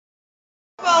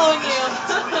Following you.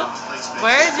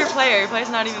 Where is your player? Your player's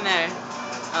not even there.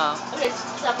 Oh. Okay,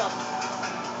 step up.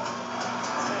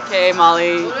 Okay,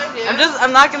 Molly. What do I do?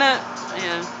 I'm not gonna.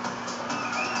 Yeah.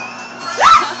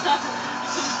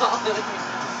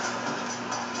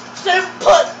 Should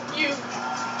put you.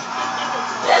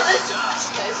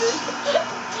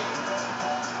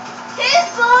 He's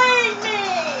bullying me!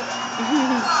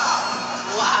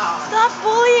 Wow. Stop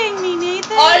bullying me,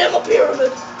 Nathan. I am a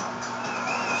pyramid.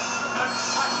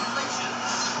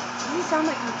 You sound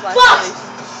like Fuck!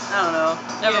 I don't know.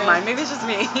 Never mind. Maybe it's just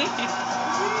me.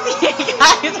 You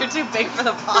guys are too big for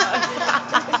the box.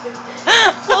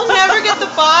 We'll never get the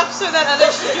box or that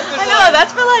other stupid I know, one.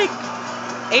 that's for like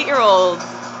 8-year-olds.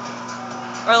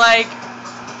 Or like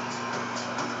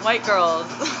white girls.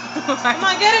 Come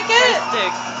on, get it, get it!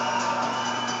 Stick.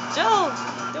 Jill.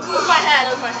 It was my head,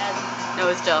 it was my head. No,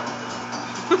 it's Jill.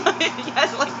 You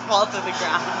guys like fall to the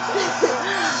ground.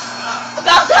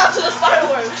 Bounce out to the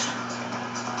fireworks.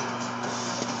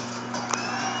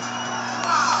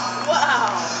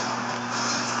 Wow.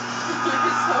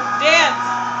 Dance.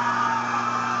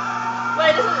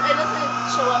 Wait, it doesn't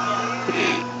show up yet.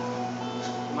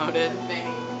 Moted.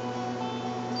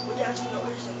 We're dancing for no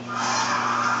reason.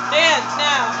 Dance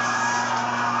now.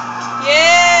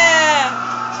 Yeah.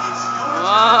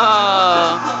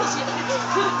 Whoa.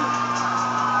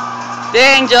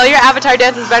 Dang, Jill, your avatar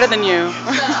dance is better than you.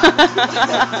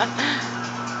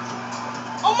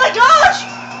 Oh my gosh!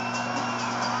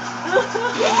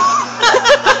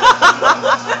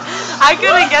 I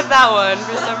couldn't get that one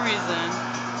for some reason.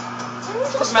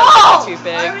 Stop! My lips are too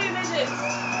big. Why are we midgets?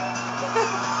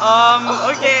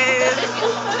 Okay.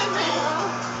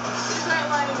 These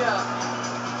aren't lining up.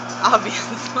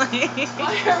 Obviously.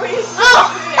 Why are we so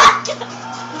big?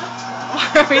 Why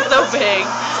are we so big?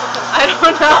 I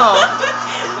don't know.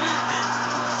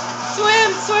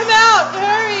 Swim out,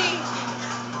 hurry!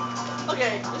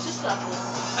 Okay, let's just stop this.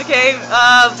 Okay,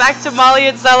 back to Molly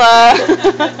and Stella.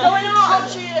 No, I know, I'll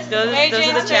show you this. Those are the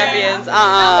Jane's champions.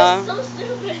 That was so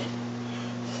stupid.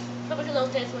 No, because I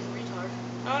was dancing like a retard.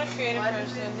 I want to create a Why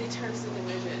person. did They turn us into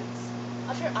midgets.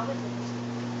 I'm sure I'll make this.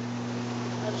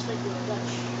 I'll just like do a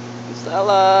Dutch.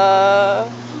 Stella.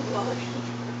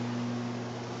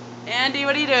 Andy,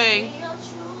 what are you doing?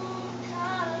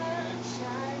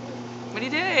 What are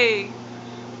you doing?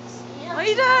 What are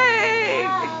you doing?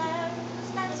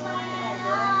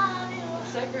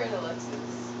 Decorate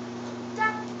Alexis.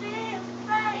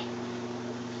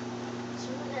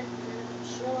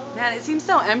 Man, it seems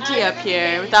so empty up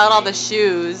here without all the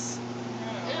shoes.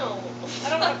 Ew. I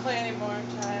don't want to play anymore. I'm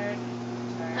tired.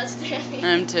 That's Danny.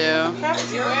 I'm too. Crap,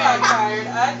 you're not tired.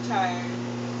 I'm tired.